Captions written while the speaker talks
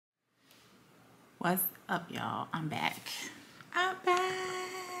What's up, y'all? I'm back. I'm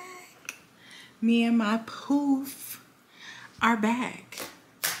back. Me and my poof are back.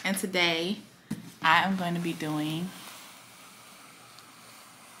 And today I am going to be doing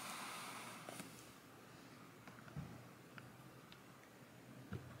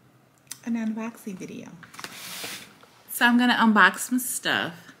an unboxing video. So I'm going to unbox some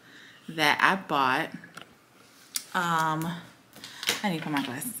stuff that I bought. I need to put my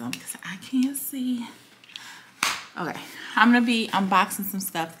glasses on because I can't see. Okay, I'm gonna be unboxing some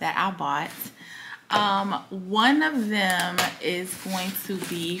stuff that I bought. One of them is going to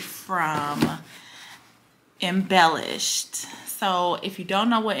be from Embellished. So if you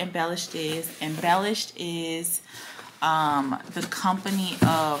don't know what Embellished is the company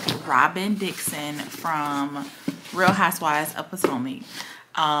of Robyn Dixon from Real Housewives of Potomac.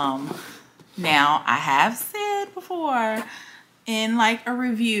 Now I have said before in like a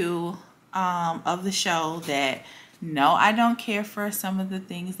review of the show that no, I don't care for some of the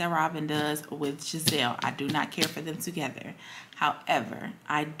things that Robyn does with Giselle. I do not care for them together. However,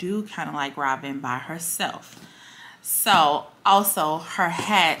 I do kind of like Robyn by herself. So also her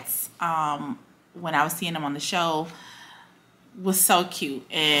hats, when I was seeing them on the show, was so cute,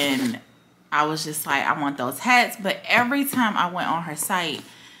 and I was just like, I want those hats. But every time I went on her site,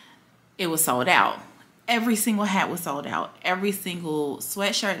 it was sold out. Every single hat was sold out. Every single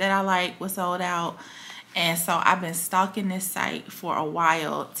sweatshirt that I like was sold out. And so I've been stalking this site for a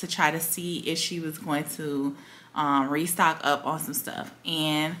while to try to see if she was going to restock up on some stuff.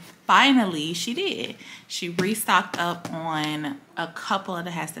 And finally she did. She restocked up on a couple of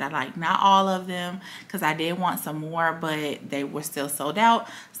the hats that I like. Not all of them, because I did want some more, but they were still sold out.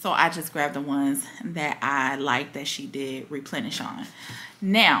 So I just grabbed the ones that I liked that she did replenish on.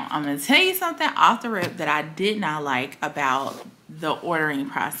 Now, I'm going to tell you something off the rip that I did not like about the ordering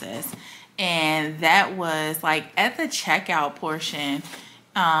process. And that was like at the checkout portion,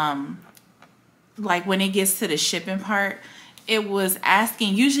 like when it gets to the shipping part, it was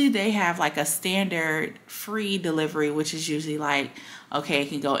asking, usually they have like a standard free delivery, which is usually like, okay, it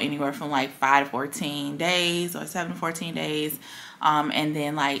can go anywhere from like 5 to 14 days or 7 to 14 days. And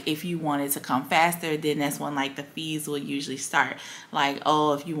then like if you wanted to come faster, then that's when like the fees will usually start. Like,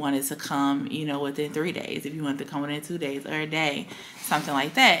 oh, if you wanted to come, you know, within 3 days, if you wanted to come within 2 days or a day, something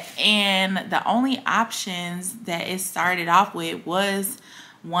like that. And the only options that it started off with was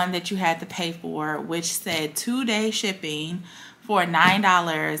one that you had to pay for, which said 2-day shipping for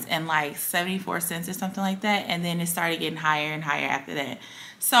 $9.74 or something like that. And then it started getting higher and higher after that.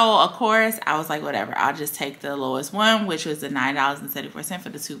 So of course I was like, whatever, I'll just take the lowest one, which was the $9.74 for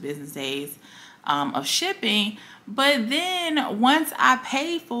the 2 business days of shipping. But then once I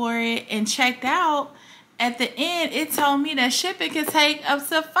paid for it and checked out, at the end it told me that shipping could take up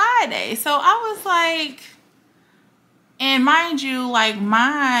to 5 days. So I was like, and mind you, like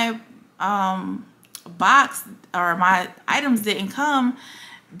my box or my items didn't come.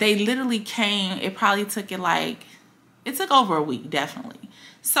 They literally came, it probably took it took over a week, definitely.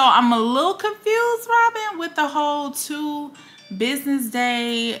 So I'm a little confused, Robyn, with the whole 2 business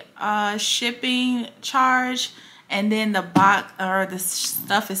day shipping charge, and then the box or the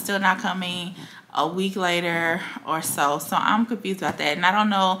stuff is still not coming a week later or so. So I'm confused about that. And I don't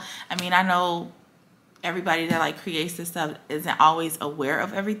know, I mean, I know everybody that like creates this stuff isn't always aware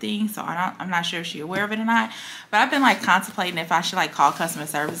of everything, so I'm not sure if she's aware of it or not. But I've been like contemplating if I should like call customer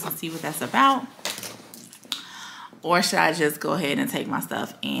service and see what that's about, or should I just go ahead and take my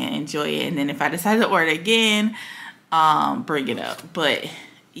stuff and enjoy it, and then if I decide to order again, bring it up. But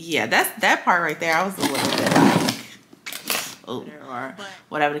yeah, that part right there, I was a little bit like, oh, or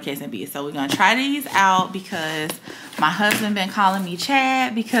whatever the case may be. So we're gonna try these out because my husband been calling me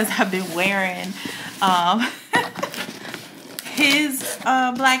Chad because I've been wearing his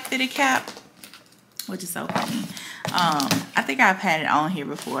black fitted cap, which is so funny. I think I've had it on here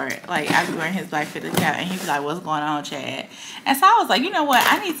before. Like, I've been wearing his black fitted cap, and he's like, what's going on, Chad? And so I was like, you know what?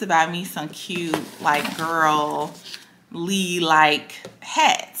 I need to buy me some cute, like, girly, like,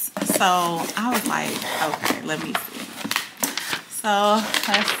 hats. So I was like, okay, let me see. So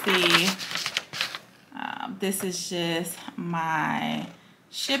let's see. This is just my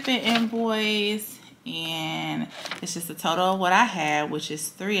shipping invoice, and it's just the total of what I had, which is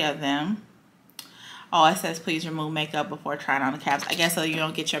 3 of them. Oh, it says please remove makeup before trying on the caps. I guess so you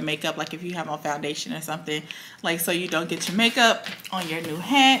don't get your makeup, like if you have on foundation or something, like so you don't get your makeup on your new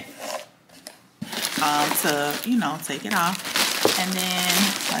hat, to, you know, take it off. And then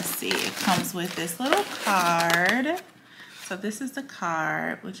let's see, it comes with this little card. So this is the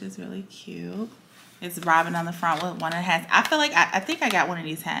card, which is really cute. It's Robyn on the front with one of the hats. I feel like I think I got one of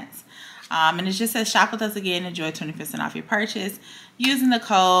these hats. And it just says shop with us again, enjoy 20% off your purchase using the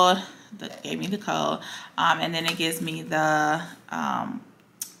code. Gave me the code, and then it gives me the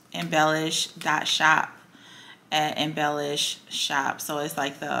embellished.shop at Embellished shop. So it's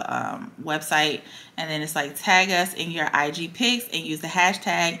like the website, and then it's like tag us in your IG pics and use the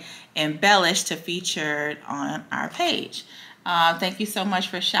hashtag embellished to feature on our page. Thank you so much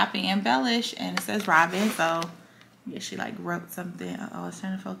for shopping Embellished. And it says Robyn, so yeah, she like wrote something. Oh, it's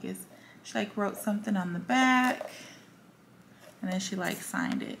trying to focus. She like wrote something on the back, and then she like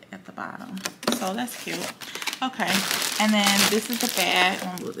signed it at the bottom. So that's cute. Okay, and then this is the bag.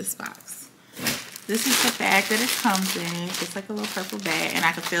 I'm gonna move this box. This is the bag that it comes in. It's like a little purple bag, and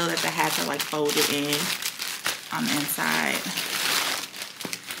I can feel that the hats are like folded in on the inside.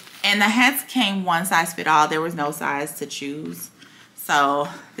 And the hats came one size fit all. There was no size to choose. So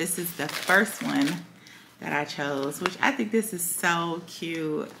this is the first one that I chose, which I think this is so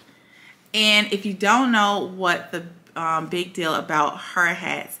cute. And if you don't know what the big deal about her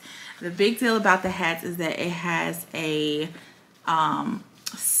hats, the big deal about the hats is that it has a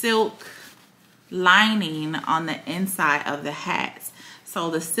silk lining on the inside of the hats. So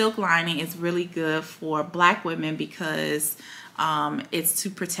the silk lining is really good for Black women because it's to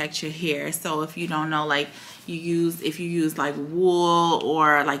protect your hair. So if you don't know, like if you use like wool,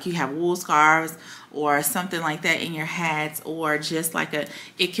 or like you have wool scarves or something like that in your hats, or just like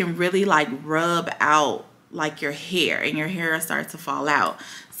it can really like rub out like your hair, and your hair starts to fall out.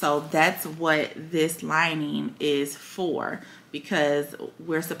 So that's what this lining is for, because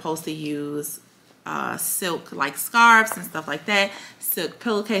we're supposed to use silk like scarves and stuff like that, silk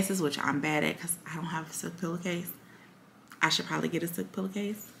pillowcases, which I'm bad at because I don't have a silk pillowcase. I should probably get a silk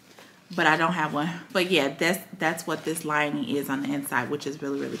pillowcase, but I don't have one. But yeah, that's what this lining is on the inside, which is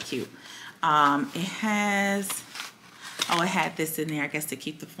really, really cute. It has, oh, it had this in there, I guess, to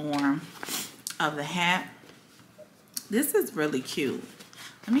keep the form of the hat. This is really cute.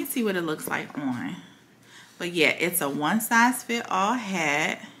 Let me see what it looks like on. But yeah, it's a one size fit all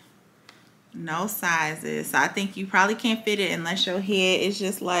hat. No sizes. So I think you probably can't fit it unless your head is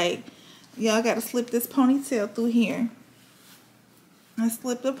just like, y'all got to slip this ponytail through here. Let's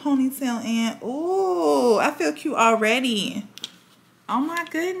slip the ponytail in. Oh, I feel cute already. Oh my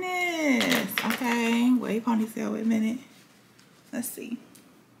goodness. Okay, wait, ponytail, wait a minute. Let's see.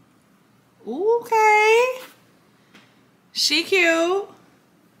 Okay. She cute.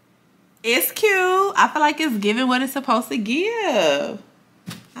 It's cute. I feel like it's giving what it's supposed to give.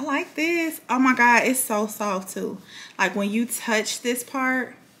 I like this. Oh my God, it's so soft too. Like when you touch this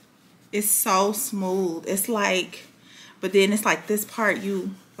part, it's so smooth. It's like, but then it's like this part,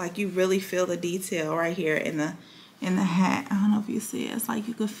 you really feel the detail right here in the hat. I don't know if you see it. It's like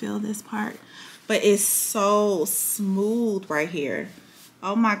you could feel this part, but it's so smooth right here.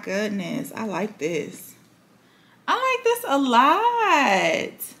 Oh my goodness, I like this. I like this a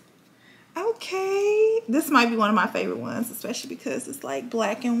lot. Okay, this might be one of my favorite ones, especially because it's like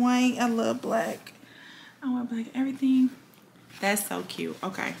black and white. I love black. I want black everything. That's so cute.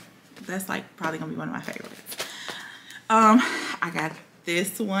 Okay, that's like probably gonna be one of my favorites. I got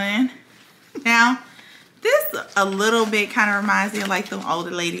this one. Now, this a little bit kind of reminds me of like the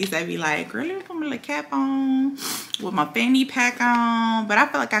older ladies that be like, girl, let me put my little cap on with my fanny pack on. But I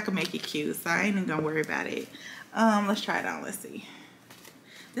feel like I could make it cute, so I ain't even gonna worry about it. Let's try it on. Let's see.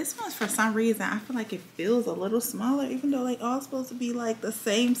 This one's, for some reason, I feel like it feels a little smaller, even though they all supposed to be like the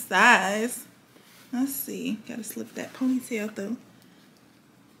same size. Let's see. Gotta slip that ponytail through.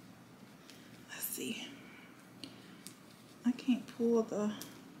 Let's see. I can't pull the...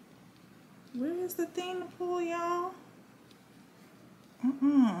 Where is the thing to pull, y'all?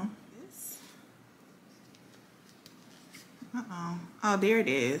 This. Oh, there it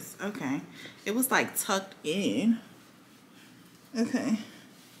is. Okay. It was like tucked in. Okay.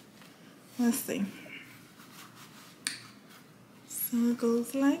 Let's see. So it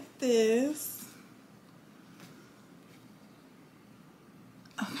goes like this.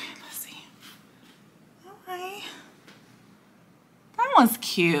 Okay, let's see. All right. That one's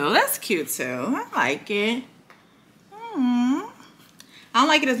cute. That's cute too. I like it. I don't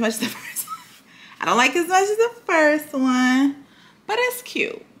like it as much as the first one. I don't like it as much as the first one, but it's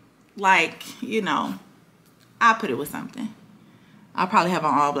cute. Like, you know, I'll put it with something. I'll probably have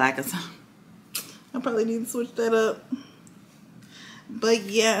on all black or something. I probably need to switch that up. But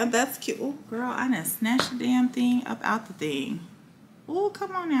yeah, that's cute. Oh, girl, I done snatched the damn thing up out the thing. Oh,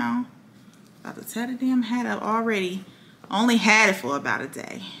 come on now. About to tear the damn hat up already. Only had it for about a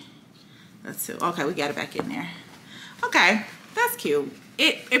day. That's it. Okay, we got it back in there. Okay, that's cute.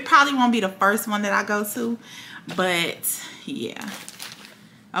 It probably won't be the first one that I go to, but yeah.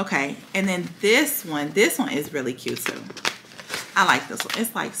 Okay, and then this one is really cute too. I like this one.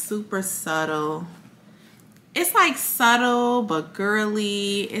 It's like super subtle. It's like subtle but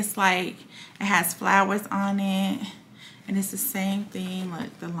girly. It's like it has flowers on it. And it's the same thing,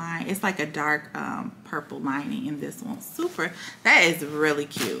 like the line. It's like a dark purple lining in this one. Super. That is really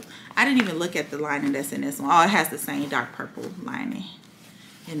cute. I didn't even look at the lining that's in this one. Oh, it has the same dark purple lining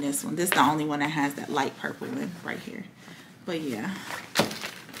in this one. This is the only one that has that light purple one right here. But yeah,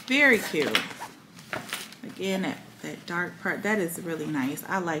 very cute. Again, that dark part, that is really nice.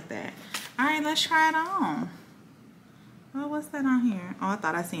 I like that. All right, let's try it on. Oh, what's that on here? Oh, I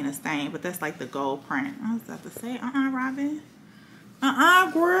thought I seen a stain, but that's like the gold print. I was about to say, Robyn.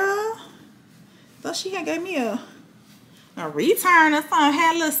 Girl. Thought she had gave me a return or something.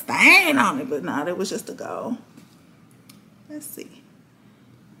 Had a little stain on it, but no, it was just a gold. Let's see.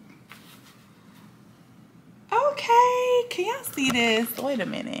 Okay, can y'all see this? Wait a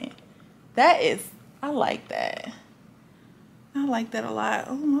minute. That is, I like that. I like that a lot.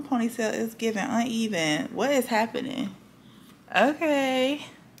 Oh, my ponytail is giving uneven. What is happening? Okay.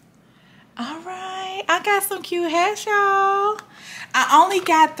 All right. I got some cute hats, y'all. I only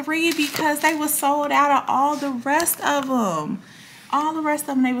got 3 because they were sold out of all the rest of them. All the rest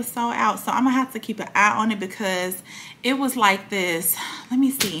of them, they were sold out. So I'm going to have to keep an eye on it because it was like this. Let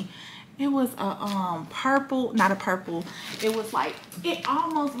me see. It was a purple, not a purple. It was like, it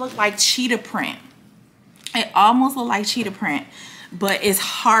almost looked like cheetah print. It almost looked like cheetah print, but it's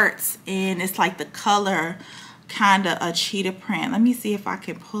hearts and it's like the color kind of a cheetah print. Let me see if I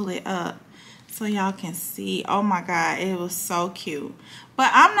can pull it up so y'all can see. Oh my god, it was so cute.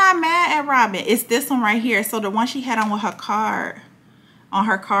 But I'm not mad at Robyn. It's this one right here. So the one she had on with her card, on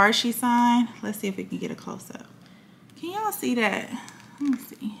her card she signed. Let's see if we can get a close-up. Can y'all see that? Let me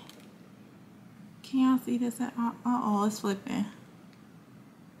see. Can y'all see this at all? Uh-oh, it's flipping.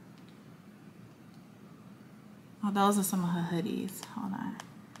 Oh, those are some of her hoodies. Hold on.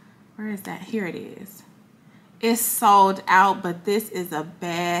 Where is that? Here it is. It's sold out, but this is a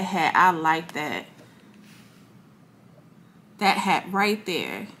bad hat. I like that. That hat right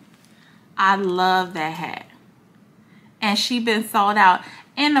there. I love that hat. And she been sold out.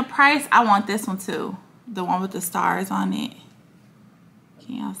 And the price, I want this one too. The one with the stars on it.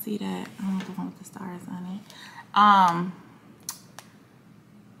 Can y'all see that? I want the one with the stars on it.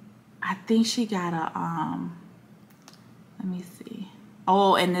 I think she got a, let me see.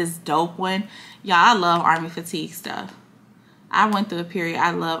 Oh, and this dope one. Y'all, I love army fatigue stuff. I went through a period.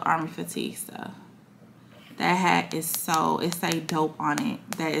 I love army fatigue stuff. That hat is so, it say dope on it.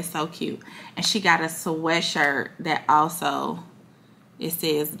 That is so cute. And she got a sweatshirt that also, it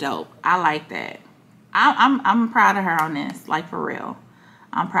says dope. I like that. I'm proud of her on this. Like, for real.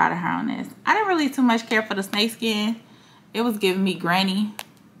 I'm proud of her on this. I didn't really too much care for the snakeskin. It was giving me granny.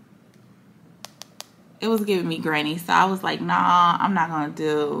 It was giving me granny. So I was like, nah, I'm not going to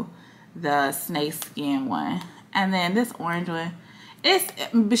do the snakeskin one. And then this orange one.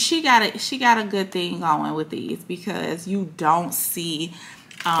 But she got a good thing going with these because you don't see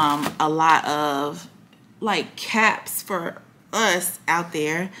a lot of like caps for us out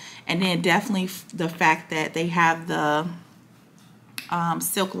there. And then definitely the fact that they have the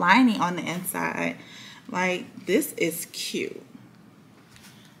silk lining on the inside. Like, this is cute.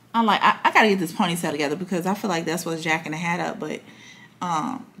 I'm like, I gotta get this ponytail together because I feel like that's what's jacking the hat up. But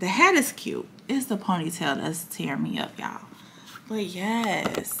the hat is cute. It's the ponytail that's tearing me up, y'all. But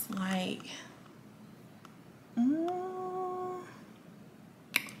yes, like,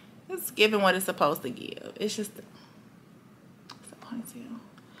 it's giving what it's supposed to give. It's just it's a ponytail.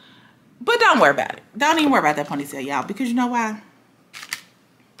 But don't worry about it. Don't even worry about that ponytail, y'all. Because you know why?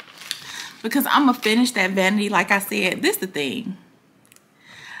 Because I'm gonna finish that vanity. Like I said, this is the thing.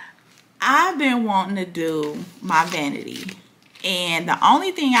 I've been wanting to do my vanity. And the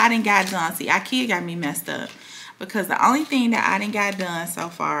only thing I done got done, see, our kid got me messed up. Because the only thing that I done got done so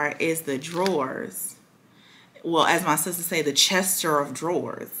far is the drawers. Well, as my sister say, the chester of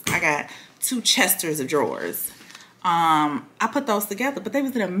drawers. I got 2 chesters of drawers. I put those together, but they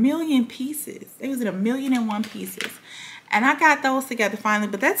was in 1,000,000 pieces. They was in 1,000,001 pieces. And I got those together finally,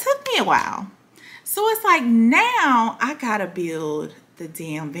 but that took me a while. So it's like now I gotta build the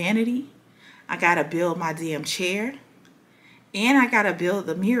damn vanity. I gotta build my damn chair. And I gotta build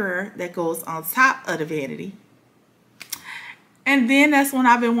the mirror that goes on top of the vanity. And then that's when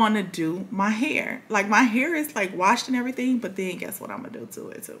I've been wanting to do my hair. Like, my hair is like washed and everything, but then guess what I'm gonna do to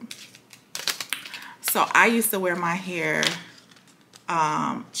it too. So I used to wear my hair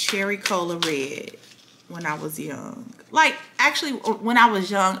cherry cola red when I was young. Like, actually, when I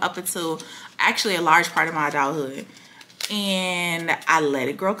was young up until actually a large part of my adulthood. And I let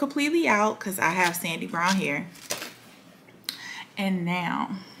it grow completely out because I have sandy brown hair. And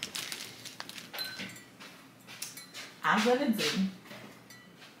now I'm gonna do,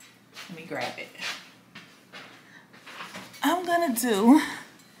 let me grab it. I'm gonna do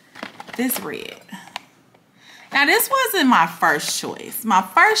this red. Now this wasn't my first choice. My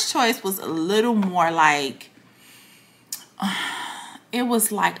first choice was a little more like, it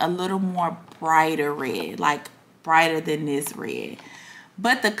was like a little more brighter red, like brighter than this red.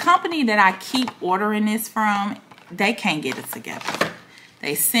 But the company that I keep ordering this from, they can't get it together.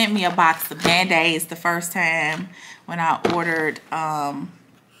 They sent me a box of Band-Aids the first time when I ordered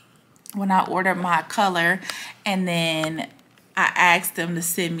my color, and then I asked them to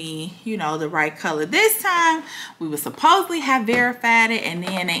send me, you know, the right color. This time we would supposedly have verified it, and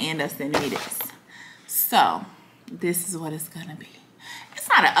then they end up sending me this. So this is what it's gonna be. It's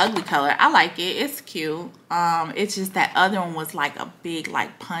not an ugly color. I like it. It's cute. It's just that other one was like a big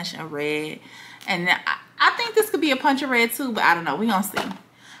like punch of red, and I think this could be a punch of red too, but I don't know. We gonna see.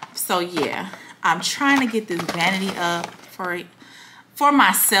 So yeah, I'm trying to get this vanity up for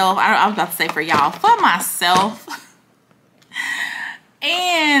myself. I was about to say for y'all, for myself,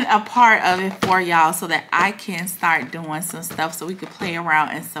 and a part of it for y'all, so that I can start doing some stuff, so we could play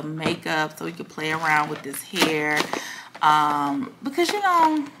around in some makeup, so we could play around with this hair. Because you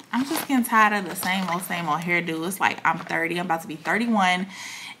know, I'm just getting tired of the same old hairdo. It's like I'm 30. I'm about to be 31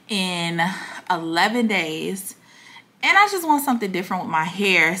 in 11 days. And I just want something different with my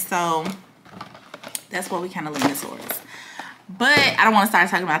hair. So that's what we kind of lean towards. But I don't want to start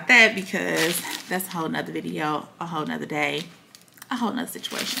talking about that because that's a whole nother video, a whole nother day, a whole nother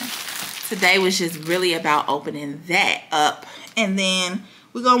situation. Today was just really about opening that up. And then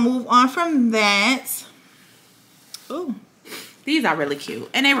we're going to move on from that. Ooh, these are really cute.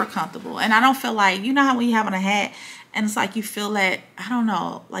 And they were comfortable. And I don't feel like, you know how when you have on a hat and it's like you feel that, I don't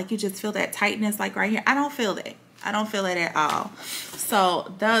know, like you just feel that tightness like right here. I don't feel that. I don't feel it at all.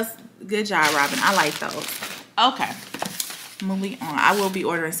 So that's good job, Robyn. I like those. Okay, moving on. I will be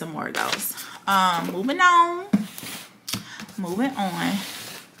ordering some more of those. Moving on.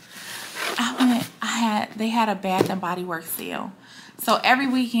 They had a Bath and Body Works sale. So every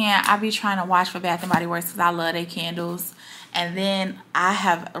weekend I be trying to watch for Bath and Body Works because I love their candles. And then I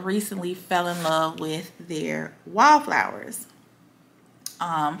have recently fell in love with their wildflowers.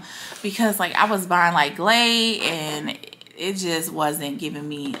 Because like I was buying like Glade and it just wasn't giving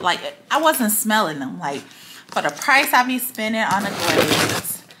me, like I wasn't smelling them. Like for the price I be spending on the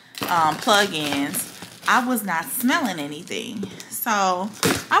Glades plug-ins, I was not smelling anything. So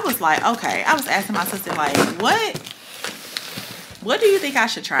I was like, okay, I was asking my sister like, what do you think I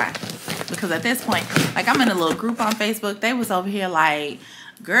should try? Because at this point, like I'm in a little group on Facebook. They was over here like,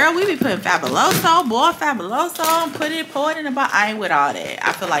 girl, we be putting Fabuloso, pour it in the bottle. I ain't with all that.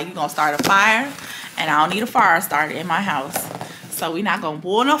 I feel like you're going to start a fire, and I don't need a fire starter in my house. So we not going to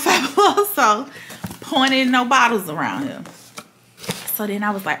boil no Fabuloso, pouring it in no bottles around here. So then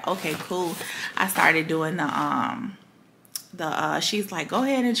I was like, okay, cool. I started doing she's like, go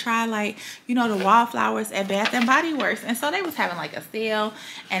ahead and try like, you know, the wildflowers at Bath and Body Works. And so they was having like a sale,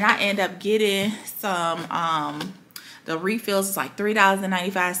 and I end up getting some, the refills is like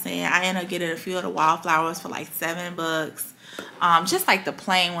 $3.95. I ended up getting a few of the wildflowers for like $7. Just like the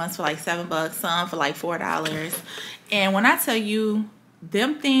plain ones for like $7, some for like $4. And when I tell you,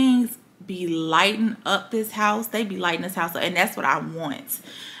 them things be lighting up this house, they be lighting this house up, and that's what I want.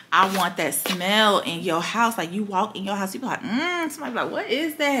 I want that smell in your house. Like you walk in your house, you be like, somebody be like, what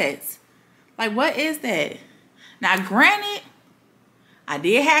is that? Like, what is that? Now, granted, I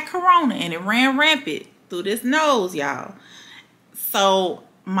did have corona and it ran rampant through this nose, y'all. So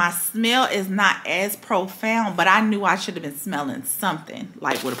my smell is not as profound, but I knew I should have been smelling something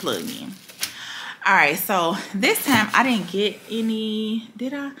like with a plug-in. All right, so this time I didn't get any.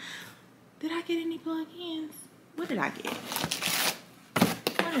 Did I get any plug-ins? What did I get?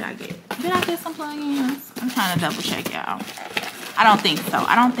 Did I get some plug-ins? I'm trying to double check, y'all. I don't think so.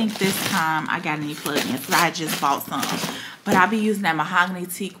 I don't think this time I got any plug-ins because I just bought some. But I'll be using that mahogany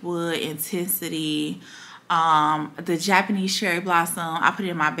teak wood intensity, the Japanese cherry blossom. I put it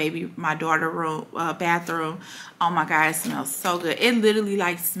in my daughter room, bathroom. Oh my God, it smells so good. It literally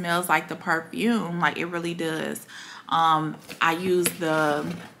like smells like the perfume. Like it really does. I use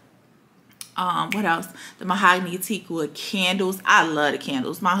the what else? The mahogany teak wood candles. I love the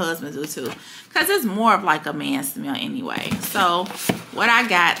candles. My husband do too, because it's more of like a man smell anyway. So what I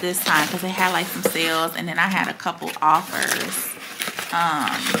got this time, because they had like some sales, and then I had a couple offers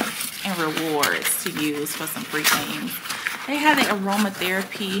and rewards to use for some free things. They had the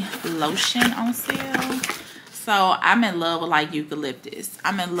aromatherapy lotion on sale. So I'm in love with like eucalyptus.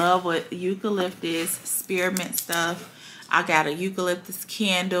 I'm in love with eucalyptus spearmint stuff. I got a eucalyptus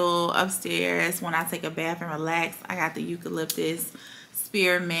candle upstairs when I take a bath and relax. I got the eucalyptus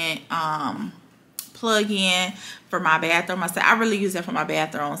spearmint plug-in for my bathroom. I really use that for my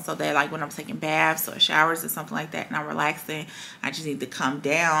bathroom, so that like when I'm taking baths or showers or something like that and I'm relaxing, I just need to come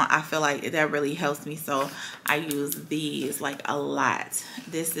down. I feel like that really helps me, so I use these like a lot.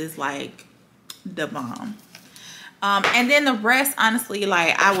 This is like the bomb. And then the rest, honestly,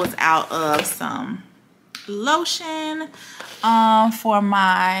 like I was out of some lotion for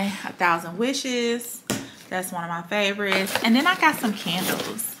my 1,000 Wishes. That's one of my favorites. And then I got some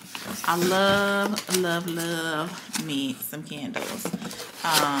candles. I love me some candles.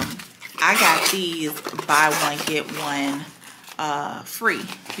 I got these buy one get one free,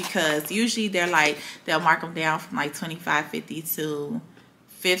 because usually they'll mark them down from like $25.50 to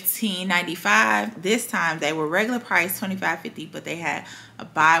 $15.95. This time they were regular price $25.50, but they had a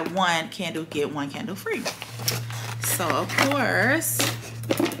buy one candle get one candle free. So of course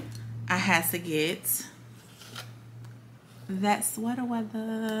I had to get that sweater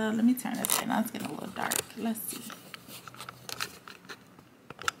weather. Let me turn this thing on. It's getting a little dark. Let's see.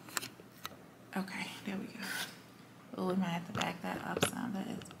 Okay, there we go. Oh, we might have to back that up some. That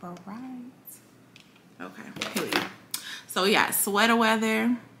is bright. Okay, here we go. So yeah, sweater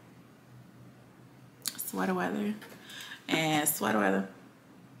weather. And sweater weather.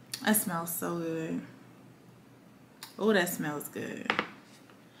 That smells so good. Oh, that smells good.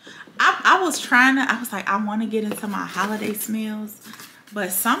 I was like, I want to get into my holiday smells,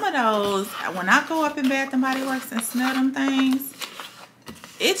 but some of those, when I go up in Bath and Body Works and smell them things,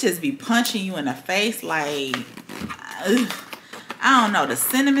 it just be punching you in the face. Like, ugh. I don't know, the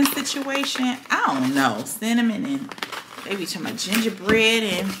cinnamon situation. I don't know, cinnamon, and they be talking about gingerbread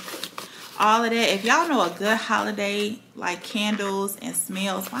and all of that. If y'all know a good holiday like candles and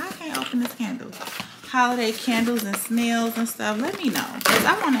smells, why I can't open this candle? Holiday candles and smells and stuff, let me know, because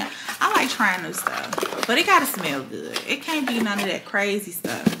I like trying new stuff, but it gotta smell good. It can't be none of that crazy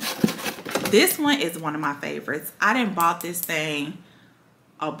stuff. This one is one of my favorites. I done bought this thing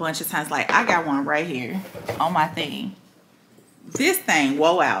a bunch of times. Like, I got one right here on my thing. This thing,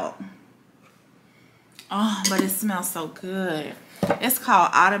 whoa out. Oh, but it smells so good. It's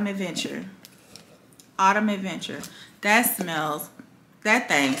called Autumn Adventure. Autumn Adventure. That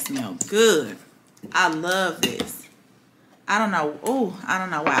thing smells good. I love this. I don't know. Oh, I don't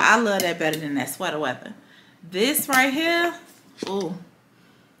know why. I love that better than that sweater weather. This right here. Oh,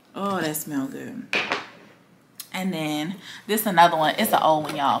 that smells good. And then this another one. It's an old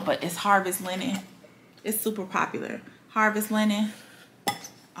one, y'all, but it's Harvest Linen. It's super popular. Harvest Linen.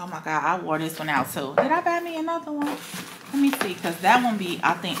 Oh my God, I wore this one out too. Did I buy me another one? Let me see, because that one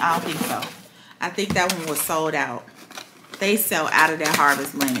I don't think so. I think that one was sold out. They sell out of that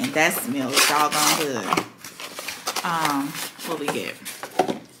Harvest Linen. That smells doggone good. What we get?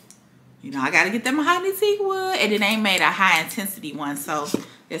 You know, I gotta get them mahogany teak wood, and it ain't made a high intensity one, so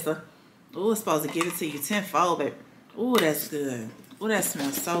it's supposed to give it to you tenfold, but ooh, that's good. Ooh, that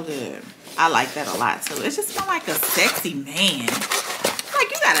smells so good. I like that a lot too. It just smells like a sexy man. Like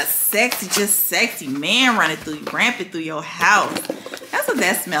you got a sexy man ramping through your house. That's what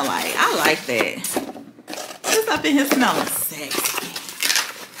that smell like. I like that. Just up in here smelling sexy.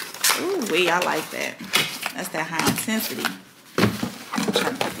 Ooh wee, I like that. That's that high intensity. I'm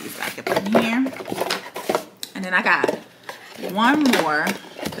trying to put these back up in here. And then I got one more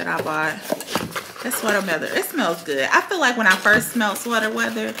that I bought. That sweater weather. It smells good. I feel like when I first smelled sweater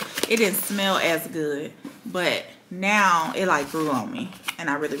weather, it didn't smell as good. But now it like grew on me. And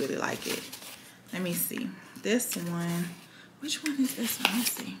I really, really like it. Let me see. This one. Which one is this one?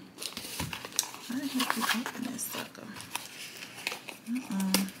 Let's see. How the heck do you open this sucker?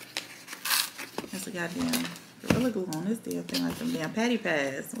 There's a goddamn Gorilla Glue on this damn thing, like them damn patty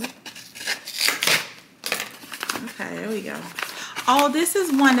pads. What? Okay, there we go. Oh, this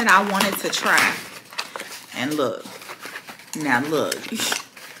is one that I wanted to try. And look. Now look.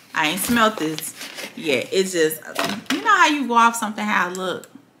 I ain't smelled this yet. It's just, you know how you go off something, how it look.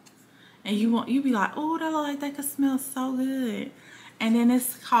 And you be like, oh, that look like that could smell so good. And then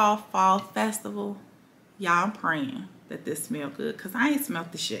it's called Fall Festival. Y'all, I'm praying that this smell good, because I ain't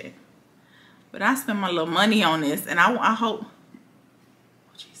smelled the shit. But I spent my little money on this, and I hope. Oh,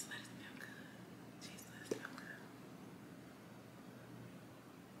 jeez, let it smell good. Jeez, let it smell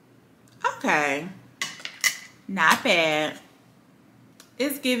good. Okay. Not bad.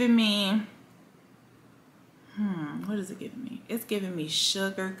 It's giving me, what is it giving me? It's giving me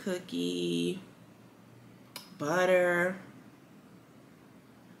sugar cookie, butter,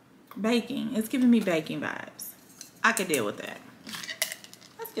 baking. It's giving me baking vibes. I could deal with that.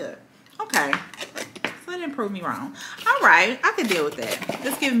 That's good. Okay. So it didn't prove me wrong. All right. I could deal with that.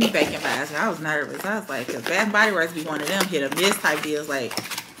 It's giving me bacon vibes. I was nervous. I was like, because Bath and Body Works be one of them hit or miss type deals. Like,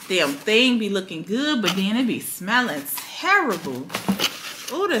 damn thing be looking good, but then it be smelling terrible.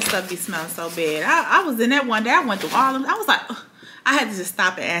 Oh, that stuff be smelling so bad. I was in that one day. I went through all of them. I was like, ugh. I had to just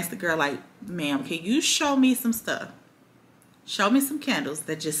stop and ask the girl, like, ma'am, can you show me some stuff? Show me some candles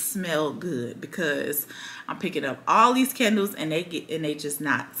that just smell good, because I'm picking up all these candles and they just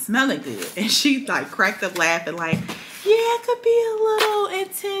not smelling good. And she like cracked up laughing like, yeah, it could be a little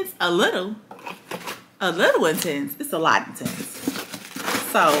intense. A little intense. It's a lot intense.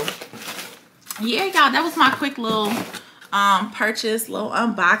 So yeah, y'all, that was my quick little purchase, little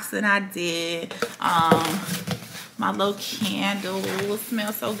unboxing I did. My little candles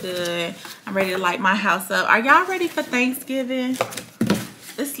smell so good. I'm ready to light my house up. Are y'all ready for Thanksgiving?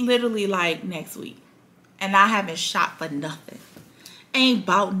 It's literally like next week. And I haven't shopped for nothing. Ain't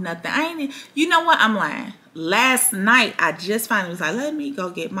bought nothing. You know what? I'm lying. Last night, I just finally was like, let me go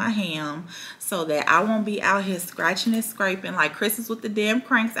get my ham so that I won't be out here scratching and scraping like Christmas with the damn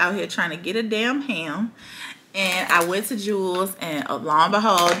cranks out here trying to get a damn ham. And I went to Jewel's, and lo and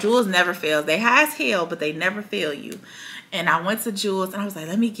behold, Jewel's never fails. They high as hell, but they never fail you. And I went to Jewel's, and I was like,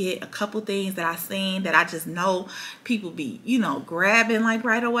 let me get a couple things that I seen that I just know people be, you know, grabbing like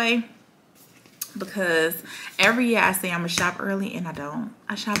right away. Because every year I say I'm gonna shop early, and I don't.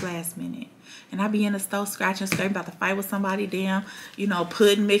 I shop last minute. And I be in the store scratching, scraping, about to fight with somebody, damn, you know,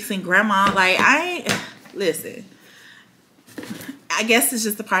 pudding mixing grandma. Like, I ain't, listen, I guess it's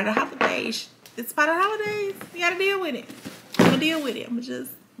just a part of the holidays. It's part of the holidays. You gotta deal with it. I'm gonna deal with it. I'm gonna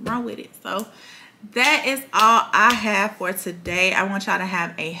just run with it. So that is all I have for today. I want y'all to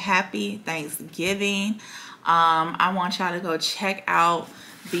have a happy Thanksgiving. I want y'all to go check out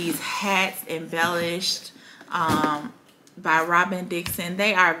these hats, Embellished, by Robyn Dixon.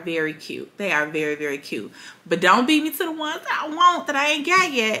 They are very cute. They are very, very cute. But don't beat me to the ones that I want that I ain't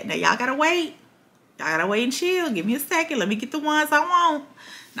got yet. Now y'all gotta wait. Y'all gotta wait and chill. Give me a second. Let me get the ones I want.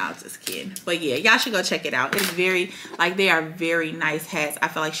 No, I'm just kidding. But yeah, y'all should go check it out. It's very, like, they are very nice hats. I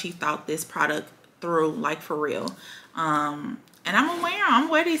feel like she thought this product through, like, for real. And I'm gonna wear them. I'm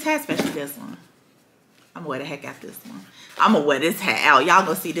gonna wear these hats, especially this one. I'm gonna wear the heck out this one. I'm gonna wear this hat out. Y'all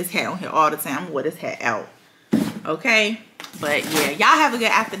gonna see this hat on here all the time. I'm gonna wear this hat out. Okay? But yeah, y'all have a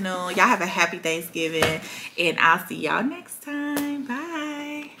good afternoon. Y'all have a happy Thanksgiving. And I'll see y'all next time.